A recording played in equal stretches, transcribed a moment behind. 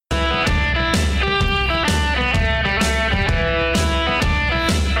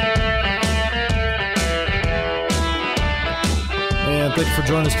Thank you for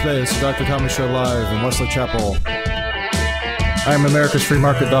joining us today. This is Dr. Tommy Show live in Wesley Chapel. I am America's Free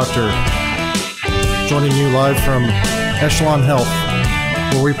Market Doctor, joining you live from Echelon Health,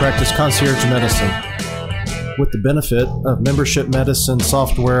 where we practice concierge medicine with the benefit of membership medicine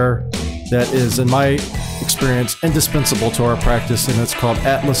software that is, in my experience, indispensable to our practice, and it's called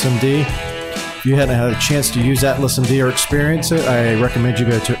Atlas MD. If you hadn't had a chance to use Atlas MD or experience it, I recommend you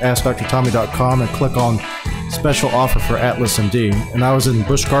go to AskDrTommy.com and click on special offer for Atlas MD. And I was in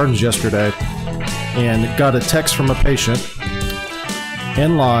Busch Gardens yesterday and got a text from a patient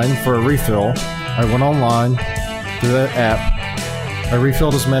in line for a refill. I went online through that app. I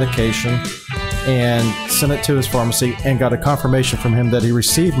refilled his medication and sent it to his pharmacy and got a confirmation from him that he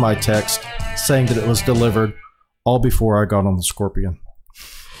received my text saying that it was delivered all before I got on the Scorpion.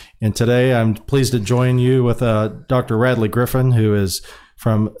 And today I'm pleased to join you with Dr. Radley Griffin, who is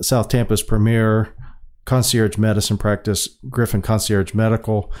from South Tampa's premier concierge medicine practice, Griffin Concierge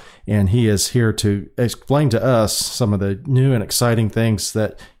Medical. And he is here to explain to us some of the new and exciting things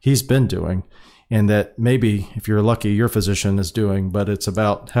that he's been doing and that maybe, if you're lucky, your physician is doing. But it's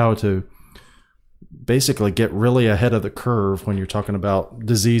about how to basically get really ahead of the curve when you're talking about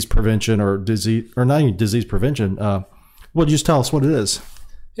disease prevention or not even disease prevention. Well, just tell us what it is.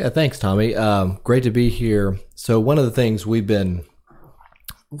 Yeah, thanks, Tommy. Great to be here. So one of the things we've been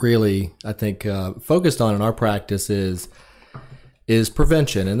really, I think, focused on in our practice is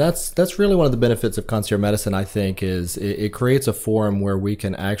prevention. And that's really one of the benefits of concierge medicine, I think, is it creates a forum where we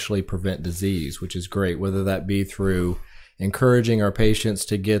can actually prevent disease, which is great, whether that be through encouraging our patients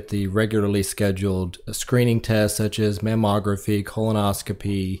to get the regularly scheduled screening tests such as mammography,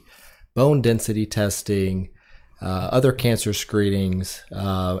 colonoscopy, bone density testing, other cancer screenings,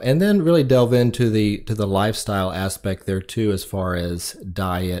 and then really delve into the lifestyle aspect there too, as far as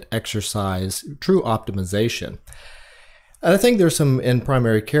diet, exercise, true optimization. And I think there's in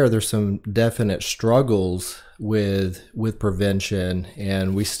primary care, there's some definite struggles with prevention,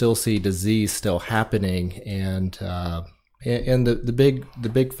 and we still see disease still happening, and the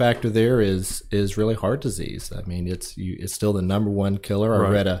big factor there is really heart disease. I mean, it's still the number one killer.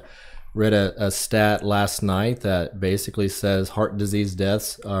 Right. I read a stat last night that basically says heart disease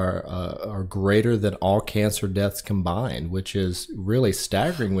deaths are greater than all cancer deaths combined, which is really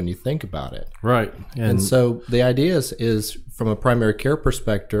staggering when you think about it. Right. And so the idea is from a primary care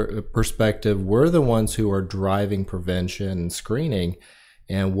perspective, we're the ones who are driving prevention and screening.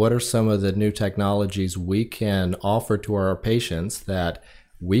 And what are some of the new technologies we can offer to our patients that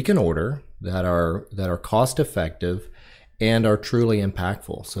we can order that are cost effective and are truly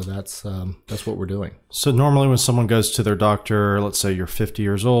impactful? So that's what we're doing. So normally when someone goes to their doctor, let's say you're 50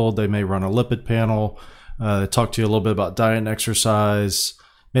 years old, they may run a lipid panel, talk to you a little bit about diet and exercise,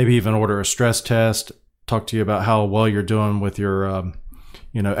 maybe even order a stress test, talk to you about how well you're doing with your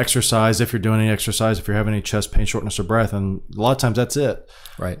exercise, if you're doing any exercise, if you're having any chest pain, shortness of breath, and a lot of times that's it.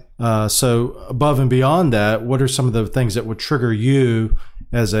 Right. So above and beyond that, what are some of the things that would trigger you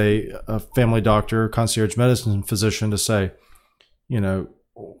as a family doctor, concierge medicine physician to say,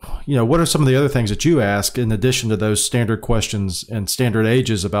 what are some of the other things that you ask in addition to those standard questions and standard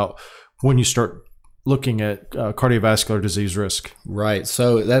ages about when you start looking at cardiovascular disease risk? Right.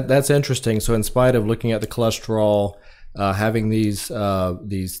 So that's interesting. So in spite of looking at the cholesterol, having these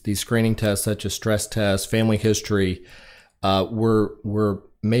screening tests such as stress tests, family history, we're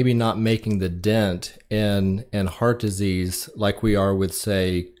maybe not making the dent in heart disease like we are with,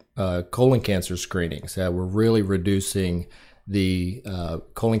 say, colon cancer screenings. We're really reducing the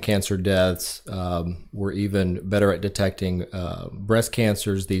colon cancer deaths. We're even better at detecting breast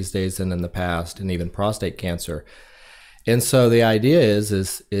cancers these days than in the past, and even prostate cancer. And so the idea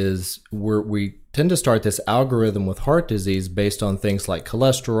is we tend to start this algorithm with heart disease based on things like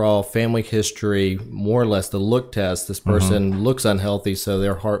cholesterol, family history, more or less the look test. This person looks unhealthy, so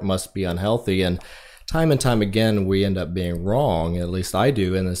their heart must be unhealthy. And time again, we end up being wrong, at least I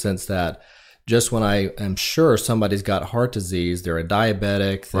do, in the sense that just when I am sure somebody's got heart disease, they're a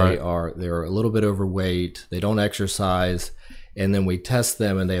diabetic, they're a little bit overweight, they don't exercise, and then we test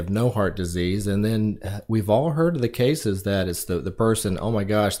them and they have no heart disease. And then we've all heard of the cases that it's the person, oh my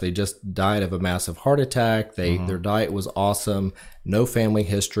gosh, they just died of a massive heart attack. Their diet was awesome, no family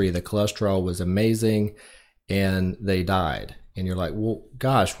history, the cholesterol was amazing, and they died. And you're like, well,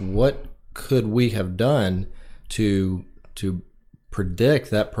 gosh, what could we have done to predict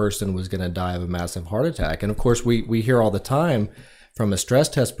that person was going to die of a massive heart attack? And of course, we hear all the time from a stress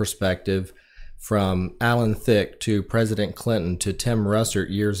test perspective, from Alan Thicke to President Clinton to Tim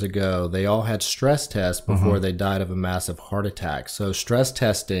Russert years ago, they all had stress tests before they died of a massive heart attack. So stress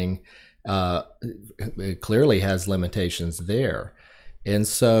testing clearly has limitations there. And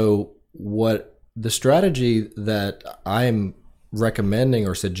so what the strategy that I'm recommending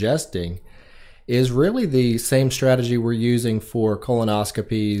or suggesting is really the same strategy we're using for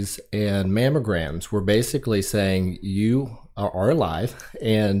colonoscopies and mammograms. We're basically saying you are alive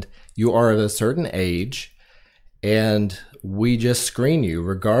and you are of a certain age, and we just screen you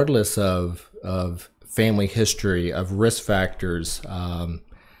regardless of family history, of risk factors.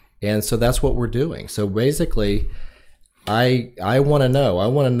 And so that's what we're doing. So basically, I want to know. I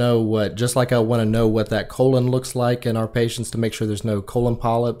want to know what, just like I want to know what that colon looks like in our patients to make sure there's no colon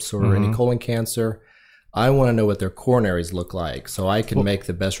polyps or any colon cancer. I want to know what their coronaries look like so I can make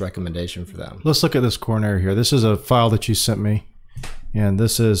the best recommendation for them. Let's look at this coronary here. This is a file that you sent me, and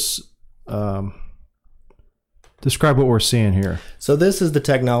this is describe what we're seeing here. So this is the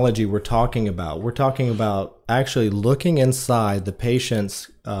technology we're talking about. We're talking about actually looking inside the patient's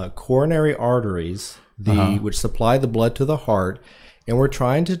coronary arteries, which supply the blood to the heart, and we're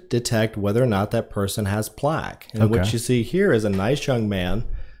trying to detect whether or not that person has plaque. And what you see here is a nice young man,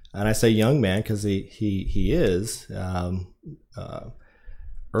 and I say young man because he is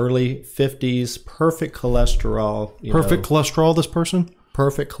early 50s, perfect cholesterol. Perfect cholesterol, this person?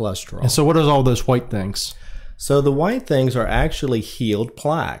 Perfect cholesterol. And so what is all those white things? So the white things are actually healed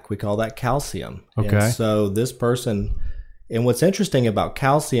plaque. We call that calcium. Okay. And so this person, and what's interesting about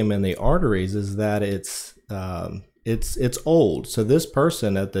calcium in the arteries is that it's old. So this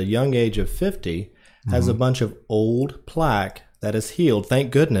person at the young age of 50 has a bunch of old plaque that is healed.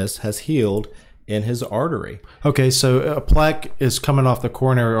 Thank goodness has healed in his artery. Okay, so a plaque is coming off the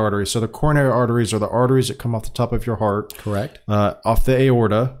coronary artery. So the coronary arteries are the arteries that come off the top of your heart. Correct. Off the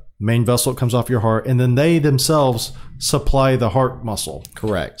aorta, main vessel that comes off your heart, and then they themselves supply the heart muscle.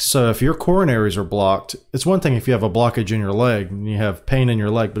 Correct. So if your coronaries are blocked, it's one thing if you have a blockage in your leg and you have pain in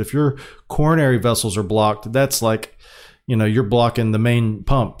your leg, but if your coronary vessels are blocked, that's like, you're blocking the main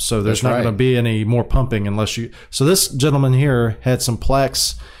pump. So there's not going to be any more pumping unless you. So this gentleman here had some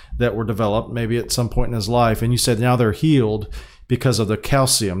plaques that were developed maybe at some point in his life, and you said now they're healed because of the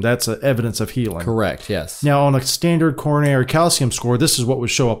calcium. That's evidence of healing. Correct, yes. Now, on a standard coronary calcium score, this is what would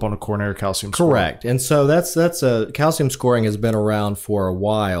show up on a coronary calcium score. Correct. And so that's calcium scoring has been around for a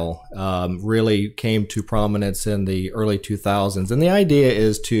while, really came to prominence in the early 2000s. And the idea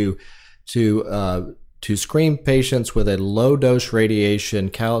is to screen patients with a low dose radiation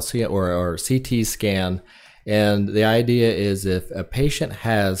calcium or CT scan. And the idea is if a patient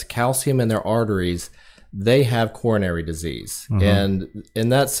has calcium in their arteries, they have coronary disease. And in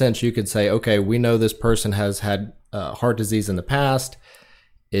that sense, you could say, okay, we know this person has had heart disease in the past.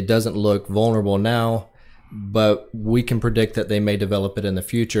 It doesn't look vulnerable now, but we can predict that they may develop it in the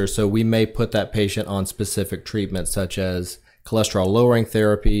future. So we may put that patient on specific treatments such as cholesterol lowering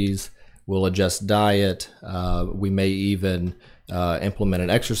therapies. We'll adjust diet. We may even implement an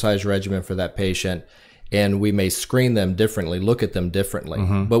exercise regimen for that patient. And we may screen them differently, look at them differently.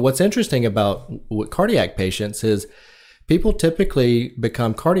 But what's interesting about cardiac patients is people typically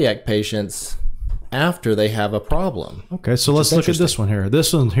become cardiac patients after they have a problem. Okay, so let's look at this one here.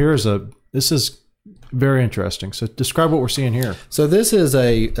 This one here this is very interesting. So describe what we're seeing here. So this is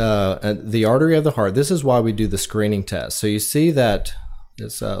the artery of the heart. This is why we do the screening test. So you see that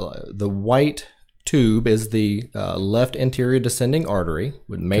it's, the white tube is the left anterior descending artery,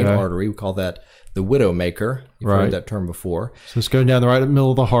 main artery. We call that the widowmaker. You've heard that term before. So it's going down the right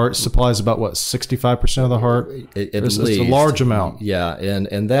middle of the heart, supplies about 65% of the heart. It's a large amount. Yeah,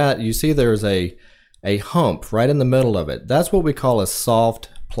 and that you see there's a hump right in the middle of it. That's what we call a soft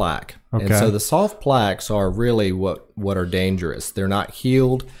plaque. Okay. And so the soft plaques are really what are dangerous. They're not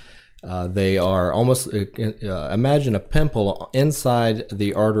healed. They are almost imagine a pimple inside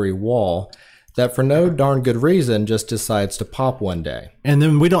the artery wall that for no darn good reason just decides to pop one day. And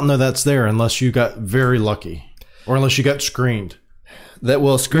then we don't know that's there unless you got very lucky or unless you got screened.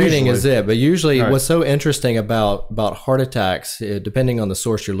 Screening is it. But usually what's so interesting about heart attacks, depending on the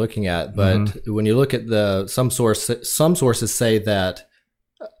source you're looking at, but when you look at some sources say that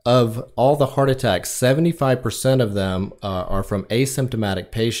of all the heart attacks, 75% of them are from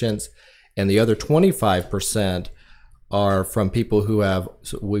asymptomatic patients, and the other 25% are from people who have,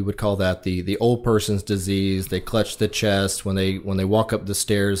 we would call that the old person's disease. They clutch the chest when they walk up the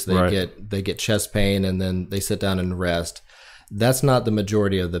stairs. They get chest pain, and then they sit down and rest. That's not the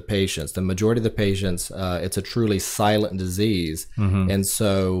majority of the patients. The majority of the patients, it's a truly silent disease. And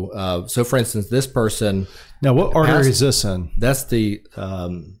so for instance, this person. Now, what artery is this in? That's the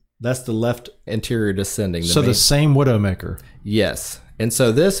left anterior descending. The same widowmaker. Yes. And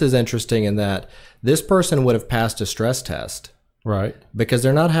so this is interesting in that this person would have passed a stress test. Right. because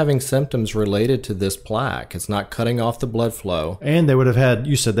they're not having symptoms related to this plaque. It's not cutting off the blood flow. And they would have had,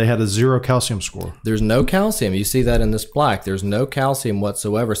 you said they had a 0 calcium score. There's no calcium. You see that in this plaque. There's no calcium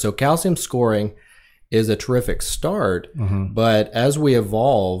whatsoever. So calcium scoring is a terrific start, but as we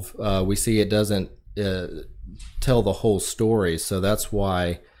evolve, we see it doesn't tell the whole story. So that's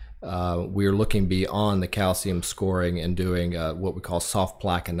why we're looking beyond the calcium scoring and doing what we call soft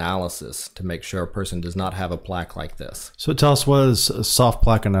plaque analysis to make sure a person does not have a plaque like this. So tell us, what is a soft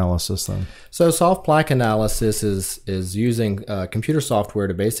plaque analysis then? So soft plaque analysis is using computer software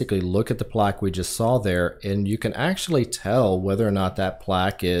to basically look at the plaque we just saw there, and you can actually tell whether or not that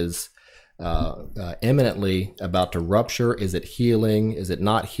plaque is imminently about to rupture. Is it healing? Is it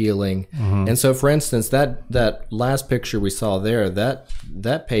not healing? And so, for instance, that last picture we saw there,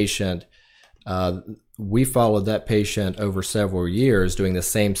 that patient, we followed that patient over several years, doing the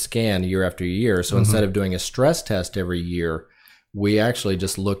same scan year after year. So instead of doing a stress test every year, we actually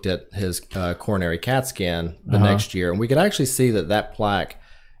just looked at his coronary CAT scan the next year, and we could actually see that plaque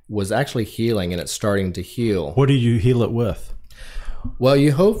was actually healing, and it's starting to heal. What do you heal it with? Well,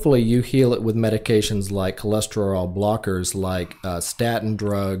 you heal it with medications like cholesterol blockers, like statin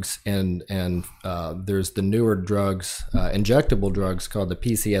drugs, and there's the newer drugs, injectable drugs called the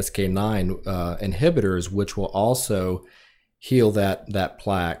PCSK9 inhibitors, which will also heal that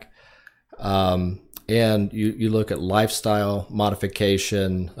plaque. And you look at lifestyle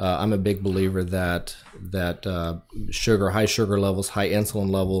modification. I'm a big believer that high sugar levels, high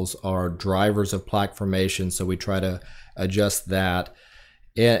insulin levels are drivers of plaque formation. So we try to adjust that.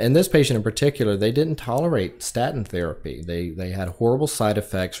 And this patient in particular, they didn't tolerate statin therapy. They had horrible side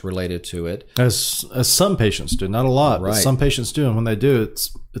effects related to it. As some patients do, not a lot, but some patients do, and when they do,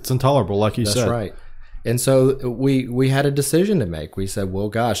 it's intolerable, like you said. That's right. And so we had a decision to make. We said, well,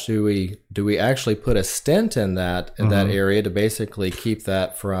 gosh, do we actually put a stent in that area to basically keep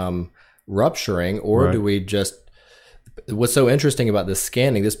that from rupturing, or do we just? What's so interesting about this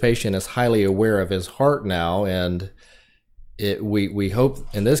scanning? This patient is highly aware of his heart now, and we hope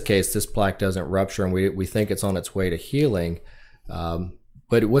in this case this plaque doesn't rupture, and we think it's on its way to healing.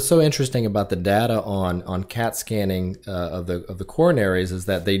 But what's so interesting about the data on CAT scanning of the coronaries is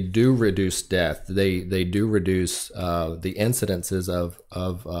that they do reduce death. They do reduce the incidences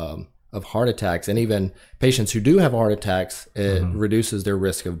of heart attacks, and even patients who do have heart attacks, it reduces their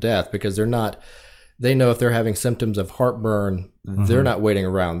risk of death, because they know if they're having symptoms of heartburn, they're not waiting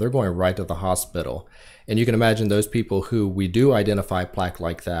around. They're going right to the hospital. And you can imagine those people who we do identify plaque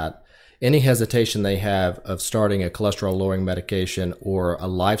like that, any hesitation they have of starting a cholesterol lowering medication or a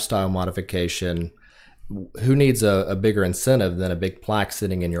lifestyle modification, who needs a bigger incentive than a big plaque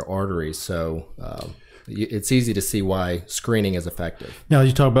sitting in your arteries? So it's easy to see why screening is effective. Now,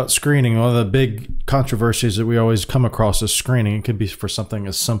 you talk about screening. One of the big controversies that we always come across is screening. It could be for something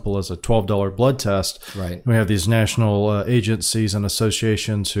as simple as a $12 blood test. Right. We have these national agencies and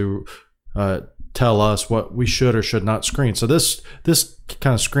associations who tell us what we should or should not screen. So this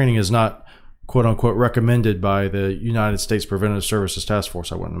kind of screening is not, quote unquote, recommended by the United States Preventive Services Task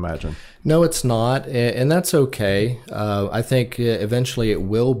Force, I wouldn't imagine. No, it's not, and that's okay. I think eventually it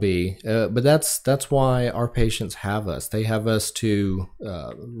will be, but that's why our patients have us. They have us to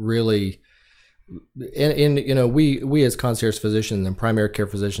really, and we as concierge physicians and primary care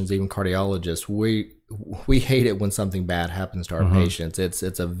physicians, even cardiologists, we hate it when something bad happens to our patients.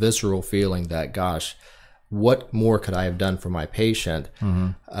 It's a visceral feeling that, gosh, what more could I have done for my patient?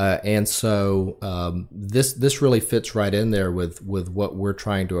 And so this really fits right in there with what we're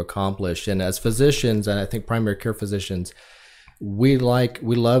trying to accomplish. And as physicians, and I think primary care physicians, we love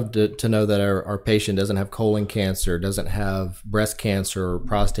to know that our patient doesn't have colon cancer, doesn't have breast cancer or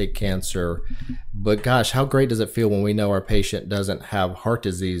prostate cancer. But gosh, how great does it feel when we know our patient doesn't have heart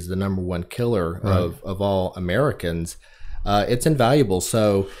disease, the number one killer of all Americans? It's invaluable.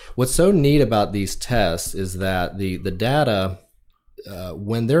 So what's so neat about these tests is that the data,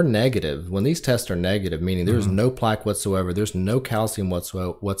 when they're negative, when these tests are negative, meaning there's no plaque whatsoever, there's no calcium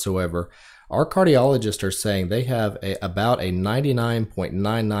whatsoever, our cardiologists are saying they have about a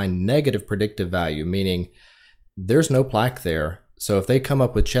 99.99 negative predictive value, meaning there's no plaque there. So if they come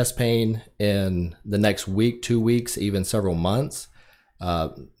up with chest pain in the next week, 2 weeks, even several months,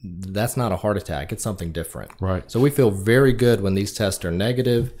 that's not a heart attack. It's something different. Right. So we feel very good when these tests are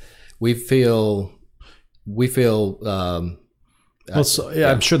negative. We feel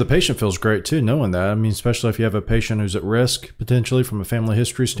I'm sure the patient feels great too, knowing that. I mean, especially if you have a patient who's at risk potentially from a family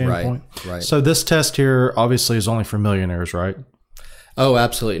history standpoint. Right. So this test here obviously is only for millionaires, right? Oh,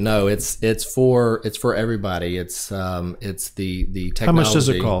 absolutely. No, it's for everybody. It's the technology. How much does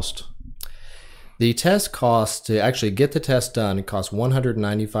it cost? The test costs, to actually get the test done, it costs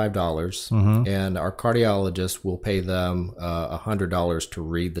 $195, and our cardiologist will pay them $100 to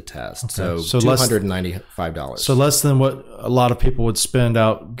read the test. Okay. So $295. So less than what a lot of people would spend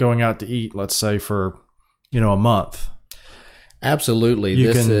going out to eat, let's say, for a month. Absolutely.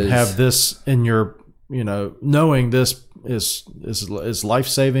 You can have this in your, knowing this is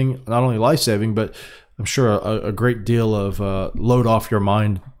life-saving, not only life-saving, but I'm sure a great deal of load off your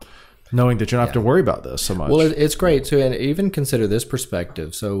mind, knowing that you don't have to worry about this so much. Well, it's great too, and even consider this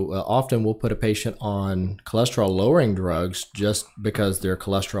perspective. So often we'll put a patient on cholesterol-lowering drugs just because their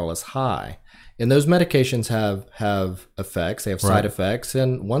cholesterol is high. And those medications have effects, they have side effects,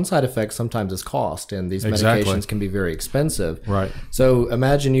 and one side effect sometimes is cost, and these medications can be very expensive. Right. So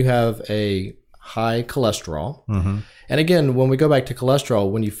imagine you have a high cholesterol. And again, when we go back to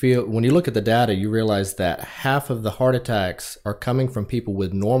cholesterol, when you look at the data, you realize that half of the heart attacks are coming from people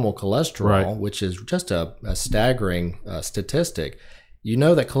with normal cholesterol, which is just a staggering statistic. You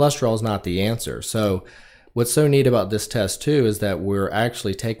know that cholesterol is not the answer. So what's so neat about this test too is that we're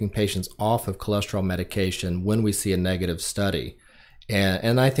actually taking patients off of cholesterol medication when we see a negative study.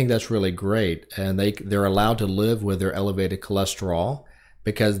 And I think that's really great. And they're allowed to live with their elevated cholesterol,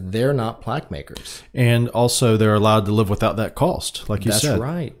 because they're not plaque makers, and also they're allowed to live without that cost, like you said. That's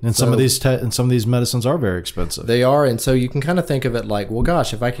right. And some of these medicines are very expensive. They are, and so you can kind of think of it like, well,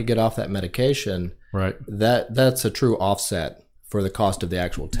 gosh, if I could get off that medication, right? That's a true offset for the cost of the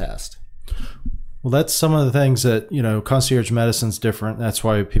actual test. Well, that's some of the things that concierge medicine's different. That's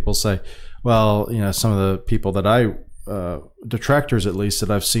why people say, well, some of the people that detractors at least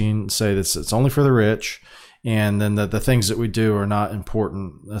that I've seen say that it's only for the rich. And then the things that we do are not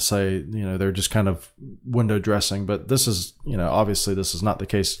important. Let's say, they're just kind of window dressing. But this is, obviously this is not the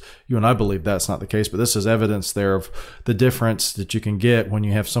case. You and I believe that's not the case. But this is evidence there of the difference that you can get when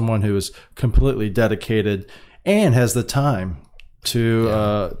you have someone who is completely dedicated and has the time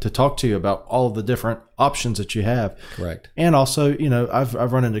to talk to you about all of the different options that you have. Correct. And also,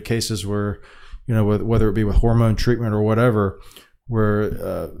 I've run into cases where, whether it be with hormone treatment or whatever,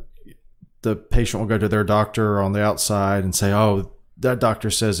 where the patient will go to their doctor on the outside and say, oh, that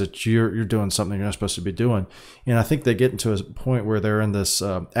doctor says that you're doing something you're not supposed to be doing. And I think they get into a point where they're in this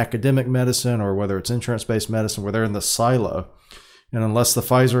academic medicine, or whether it's insurance-based medicine, where they're in the silo. And unless the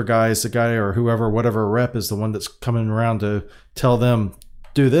Pfizer guy is the guy, or whatever rep is the one that's coming around to tell them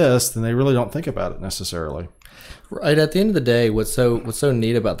do this, then they really don't think about it necessarily. Right. At the end of the day, what's so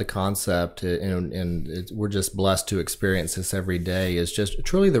neat about the concept, and we're just blessed to experience this every day, is just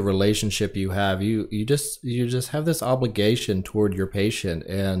truly the relationship you have. You just have this obligation toward your patient,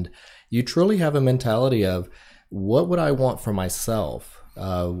 and you truly have a mentality of, what would I want for myself?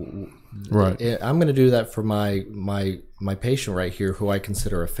 Right. I'm going to do that for my patient right here, who I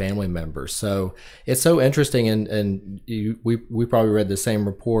consider a family member. So it's so interesting, and we probably read the same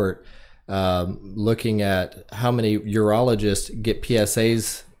report. Looking at how many urologists get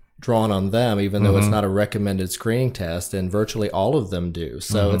PSAs drawn on them, even though it's not a recommended screening test, and virtually all of them do.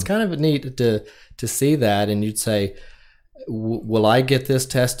 So it's kind of neat to see that, and you'd say, will I get this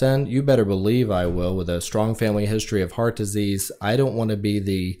test done? You better believe I will. With a strong family history of heart disease, I don't want to be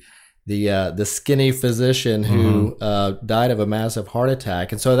the skinny physician who died of a massive heart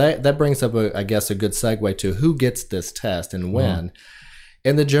attack. And so that brings up, a good segue to who gets this test and when.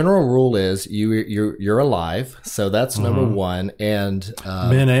 And the general rule is you're alive, so that's number one. And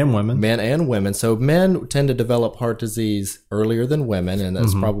men and women. So men tend to develop heart disease earlier than women, and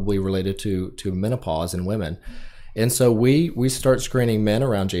that's probably related to menopause in women. And so we start screening men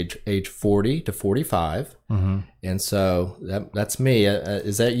around age 40 to 45. And so that's me.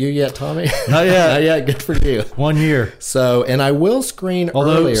 Is that you yet, Tommy? Not yet. Not yet. Good for you. 1 year. So, and I will screen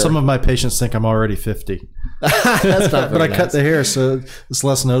Although earlier. some of my patients think I'm already 50. That's not very but I nice. cut the hair, so it's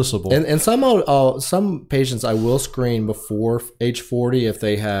less noticeable. And some patients I will screen before age 40 if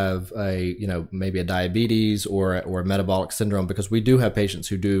they have maybe a diabetes or a metabolic syndrome, because we do have patients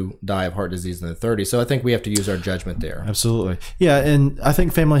who do die of heart disease in their 30s. So I think we have to use our judgment there. Absolutely. Yeah, and I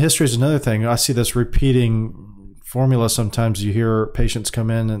think family history is another thing. I see this repeating formula. Sometimes you hear patients come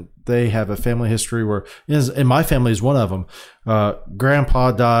in and they have a family history where, and my family is one of them.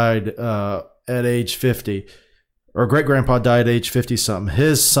 Grandpa died at age 50, or great grandpa died at age 50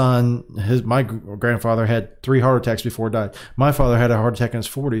 something. My grandfather had 3 heart attacks before he died. My father had a heart attack in his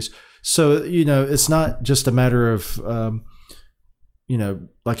 40s. So, it's not just a matter of,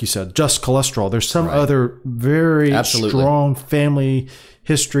 like you said, just cholesterol. There's some other very strong family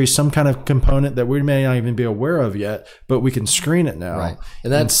history, some kind of component that we may not even be aware of yet, but we can screen it now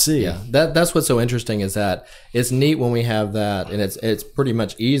and see. Yeah, that's what's so interesting is that it's neat when we have that, and it's pretty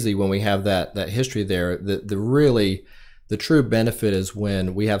much easy when we have that history there. The true benefit is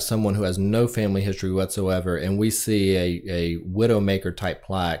when we have someone who has no family history whatsoever, and we see a widowmaker type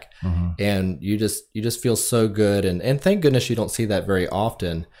plaque, and you just feel so good, and thank goodness you don't see that very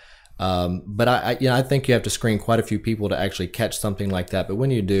often. But I think you have to screen quite a few people to actually catch something like that. But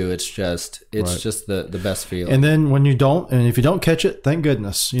when you do, it's just the best feeling. And then when you don't, and if you don't catch it, thank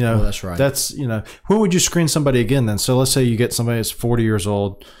goodness. Well, that's right. That's when would you screen somebody again then? So let's say you get somebody that's 40 years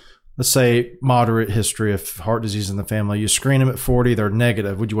old. Let's say moderate history of heart disease in the family. You screen them at 40, they're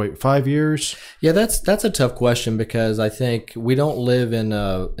negative. Would you wait 5 years? Yeah, that's a tough question because I think we don't live in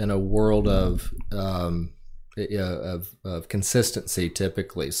a world of consistency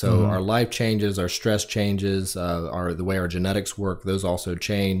typically. So our life changes, our stress changes, the way our genetics work, those also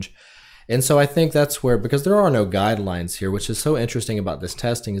change. And so I think that's where, because there are no guidelines here, which is so interesting about this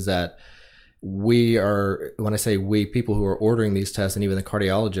testing is that we are, when I say we, people who are ordering these tests and even the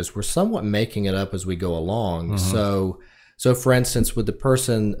cardiologists, we're somewhat making it up as we go along. So for instance, with the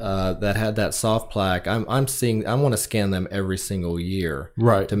person that had that soft plaque, I want to scan them every single year,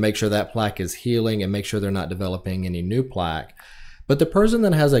 to make sure that plaque is healing and make sure they're not developing any new plaque. But the person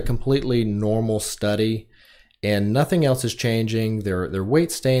that has a completely normal study and nothing else is changing, their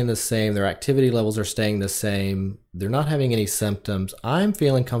weight's staying the same, their activity levels are staying the same, they're not having any symptoms. I'm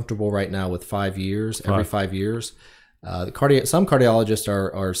feeling comfortable right now with 5 years, every 5 years. Some cardiologists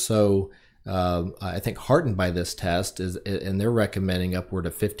are so I think heartened by this test and they're recommending upward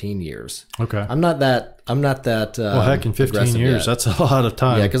of 15 years. Okay. I'm not that. Well, heck, in 15 years, that's a lot of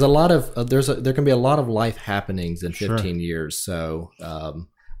time. Yeah, because a lot of there can be a lot of life happenings in 15 years. So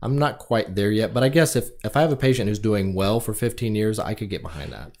I'm not quite there yet, but I guess if I have a patient who's doing well for 15 years, I could get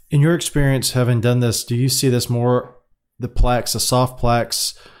behind that. In your experience, having done this, do you see this more, the plaques, the soft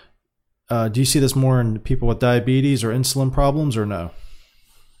plaques, do you see this more in people with diabetes or insulin problems or no?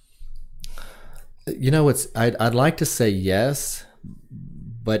 I'd like to say yes,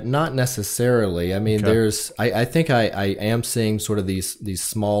 but not necessarily. I mean, I think I am seeing sort of these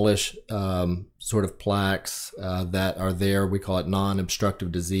smallish sort of plaques that are there. We call it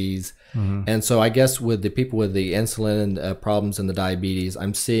non-obstructive disease. And so I guess with the people with the insulin problems and the diabetes,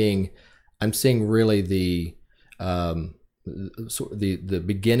 I'm seeing really the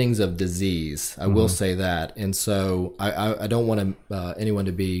beginnings of disease. I will say that. And so I don't want anyone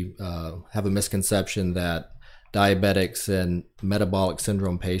to be have a misconception that diabetics and metabolic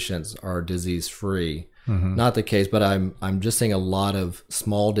syndrome patients are disease free. Not the case, but I'm just seeing a lot of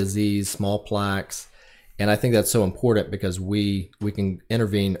small disease, small plaques, and I think that's so important because we can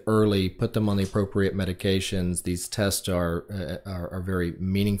intervene early, put them on the appropriate medications. These tests are very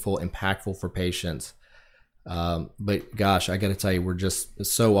meaningful, impactful for patients. But gosh, I got to tell you, we're just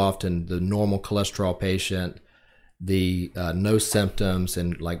so often the normal cholesterol patient, the no symptoms,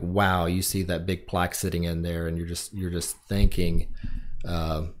 and like, wow, you see that big plaque sitting in there, and you're just thinking,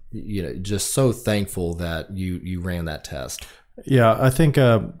 just so thankful that you ran that test. Yeah, I think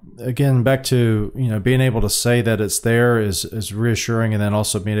again, back to being able to say that it's there is reassuring, and then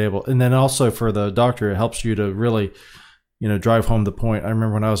also being able, and then also for the doctor, it helps you to really drive home the point. I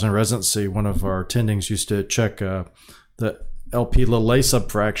remember when I was in residency, one of our attendings used to check the LP(a)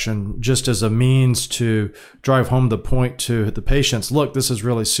 subfraction just as a means to drive home the point to the patients. Look, this is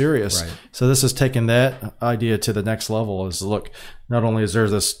really serious. Right. So this is taking that idea to the next level. Is look, not only is there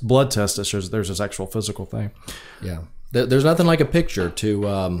this blood test that shows there's this actual physical thing. Yeah, there's nothing like a picture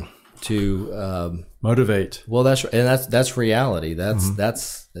to motivate. Well, that's reality.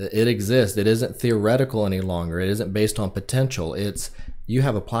 That's it exists. It isn't theoretical any longer. It isn't based on potential. It's you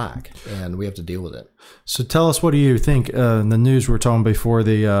have a plaque, and we have to deal with it. So tell us, what do you think? In the news we were talking before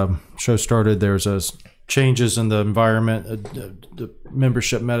the show started, there's changes in the environment, the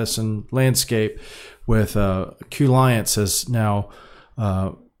membership medicine landscape with Q-Liance has now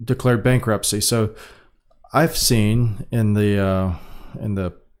declared bankruptcy. So I've seen in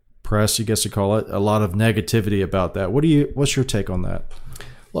the press, you guess you call it, a lot of negativity about that. What's your take on that?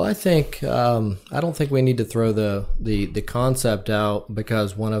 Well, I think I don't think we need to throw the concept out,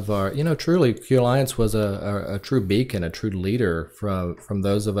 because one of our, truly Q-Liance was a true beacon, a true leader from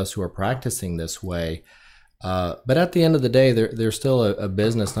those of us who are practicing this way. But at the end of the day, they're still a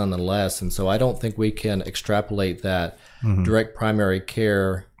business nonetheless, and so I don't think we can extrapolate that direct primary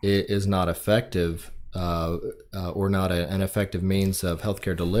care is not effective or not an effective means of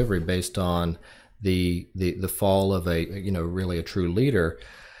healthcare delivery based on the fall of a really a true leader.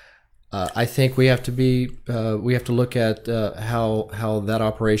 I think we have to look at how that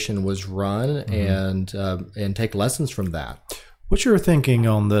operation was run and take lessons from that. What's your thinking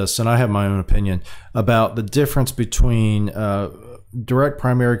on this? And I have my own opinion about the difference between direct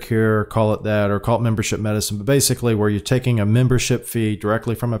primary care, call it that, or call it membership medicine, but basically where you're taking a membership fee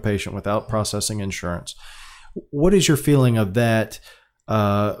directly from a patient without processing insurance. What is your feeling of that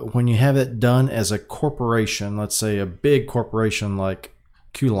when you have it done as a corporation, let's say a big corporation like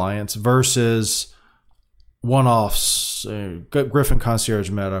Q-Liance versus one-offs, Griffin Concierge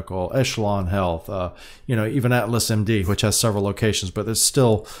Medical, Echelon Health, even Atlas MD, which has several locations, but it's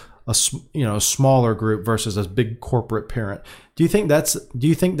still a smaller group versus a big corporate parent. Do you think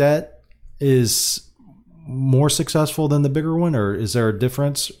that is more successful than the bigger one, or is there a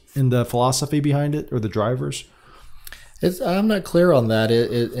difference in the philosophy behind it or the drivers? I'm not clear on that.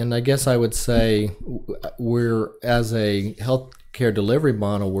 And I guess I would say we're, as a healthcare delivery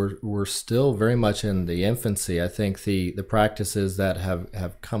model, we're still very much in the infancy. I think the practices that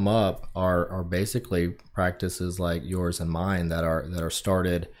have come up are basically practices like yours and mine that are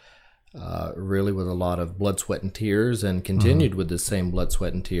started really with a lot of blood, sweat, and tears, and continued with the same blood,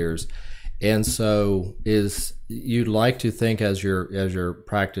 sweat, and tears. And so you'd like to think as your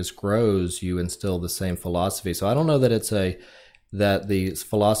practice grows, you instill the same philosophy. So I don't know that that the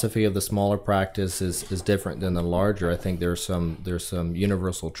philosophy of the smaller practice is different than the larger. I think there's some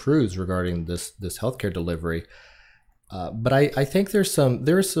universal truths regarding this healthcare delivery. But I think there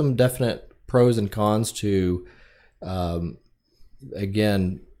are some definite pros and cons to,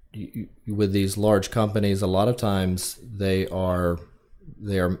 again, with these large companies. A lot of times they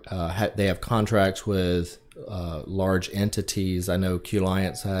have contracts with large entities. I know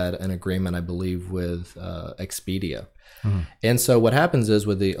Q-Liance had an agreement, I believe, with Expedia. And so what happens is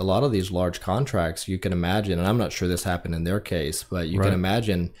with a lot of these large contracts, you can imagine, and I'm not sure this happened in their case, but you can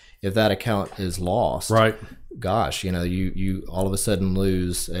imagine if that account is lost, gosh, you all of a sudden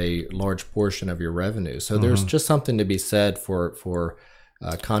lose a large portion of your revenue. So there's just something to be said for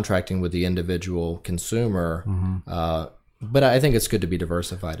contracting with the individual consumer. But I think it's good to be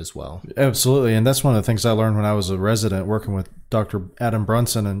diversified as well. Absolutely. And that's one of the things I learned when I was a resident working with Dr. Adam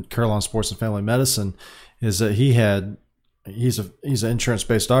Brunson in Carolina Sports and Family Medicine, is that he's an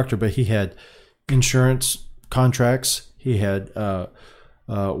insurance-based doctor, but he had insurance contracts. He had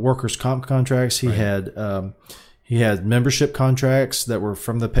workers' comp contracts. He had membership contracts that were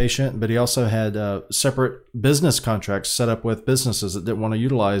from the patient, but he also had separate business contracts set up with businesses that didn't want to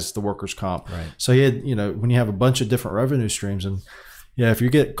utilize the workers' comp. So he had, when you have a bunch of different revenue streams, and if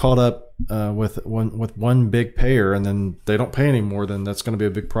you get caught up with one big payer and then they don't pay anymore, then that's going to be a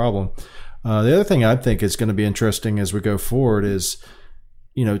big problem. The other thing I think is going to be interesting as we go forward is,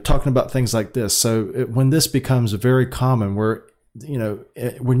 talking about things like this. So when this becomes very common, where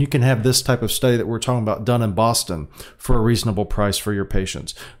when you can have this type of study that we're talking about done in Boston for a reasonable price for your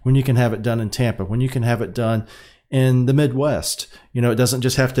patients, when you can have it done in Tampa, when you can have it done in the Midwest, it doesn't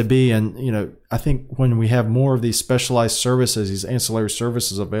just have to be. And, I think when we have more of these specialized services, these ancillary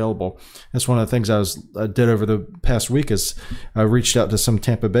services available, that's one of the things I did over the past week is I reached out to some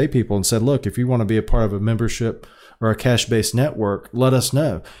Tampa Bay people and said, look, if you want to be a part of a membership or a cash-based network, let us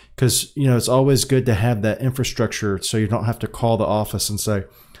know. Because, it's always good to have that infrastructure so you don't have to call the office and say,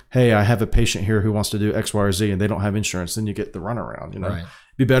 hey, I have a patient here who wants to do X, Y, or Z, and they don't have insurance. Then you get the runaround, It'd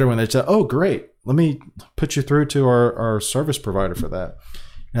be better when they say, oh, great, let me put you through to our service provider for that.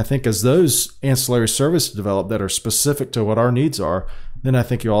 And I think as those ancillary services develop that are specific to what our needs are, then I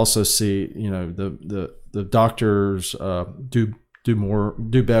think you also see, the doctors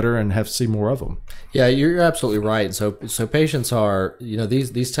do better and see more of them. Yeah, you're absolutely right. So patients are,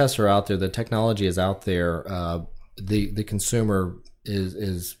 these tests are out there. The technology is out there. The consumer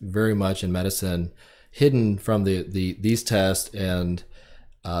is very much in medicine hidden from these tests and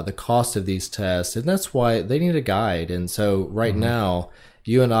the cost of these tests, and that's why they need a guide. And so right now,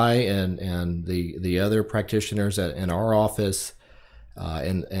 you and I and the other practitioners in our office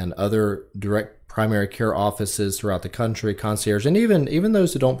and other direct primary care offices throughout the country, concierge, and even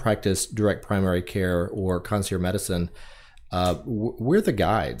those who don't practice direct primary care or concierge medicine, we're the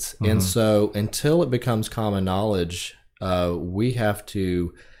guides. And so until it becomes common knowledge, we have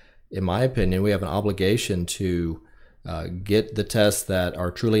to, in my opinion, we have an obligation to get the tests that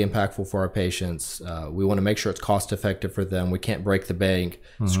are truly impactful for our patients. We want to make sure it's cost effective for them. We can't break the bank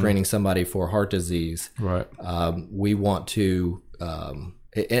screening somebody for heart disease. We want to,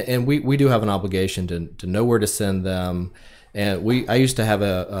 and we do have an obligation to know where to send them. And I used to have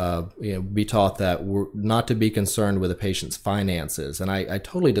be taught that we're not to be concerned with a patient's finances, and I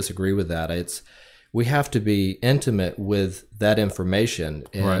totally disagree with that. we have to be intimate with that information.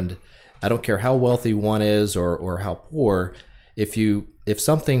 And I don't care how wealthy one is or how poor, if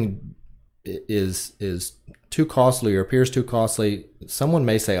something is too costly or appears too costly, someone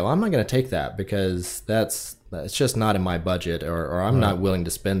may say, "Oh, I'm not going to take that because it's just not in my budget, or I'm not willing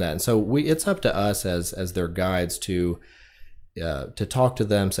to spend that." And so it's up to us as their guides to talk to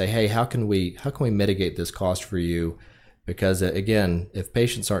them, say, "Hey, how can we mitigate this cost for you?" Because again, if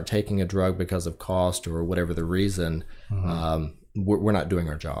patients aren't taking a drug because of cost or whatever the reason, we're not doing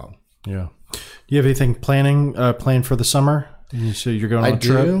our job. Yeah. Do you have anything planned for the summer? So you're going on a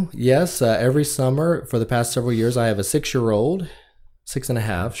trip? I do. Yes. Every summer for the past several years, I have a 6-year-old,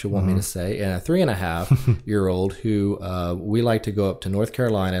 6.5, she'll want me to say, and a 3.5-year-old who we like to go up to North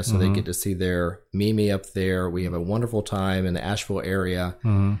Carolina so they get to see their Mimi up there. We have a wonderful time in the Asheville area,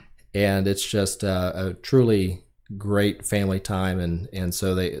 and it's just a truly great family time. And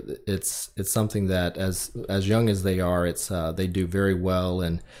so it's something that as young as they are, they do very well,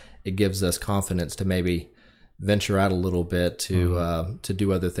 and it gives us confidence to maybe venture out a little bit to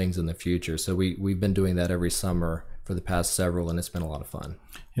do other things in the future. So we've been doing that every summer for the past several, and it's been a lot of fun.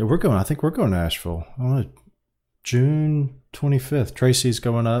 Yeah, I think we're going to Asheville. June 25th. Tracy's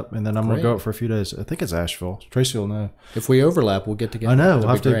going up, and then I'm going to go up for a few days. I think it's Asheville. Tracy will know. If we overlap, we'll get together. I know. We'll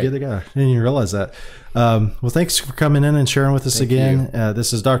have to get together. I didn't even realize that. Well, thanks for coming in and sharing with us again.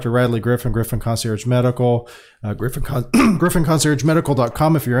 This is Dr. Radley Griffin, Griffin Concierge Medical,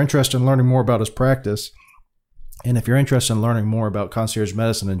 griffinconciergemedical.com if you're interested in learning more about his practice. And if you're interested in learning more about concierge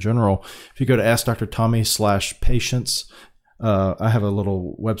medicine in general, if you go to AskDrTommy/patients, I have a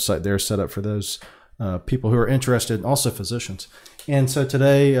little website there set up for those people who are interested, also physicians. And so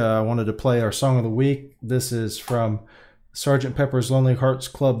today I wanted to play our song of the week. This is from Sgt. Pepper's Lonely Hearts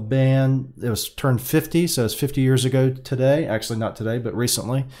Club Band. It was turned 50, so it's 50 years ago today. Actually, not today, but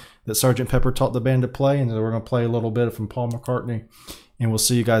recently, that Sgt. Pepper taught the band to play. And so we're going to play a little bit from Paul McCartney. And we'll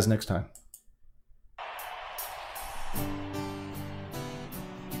see you guys next time.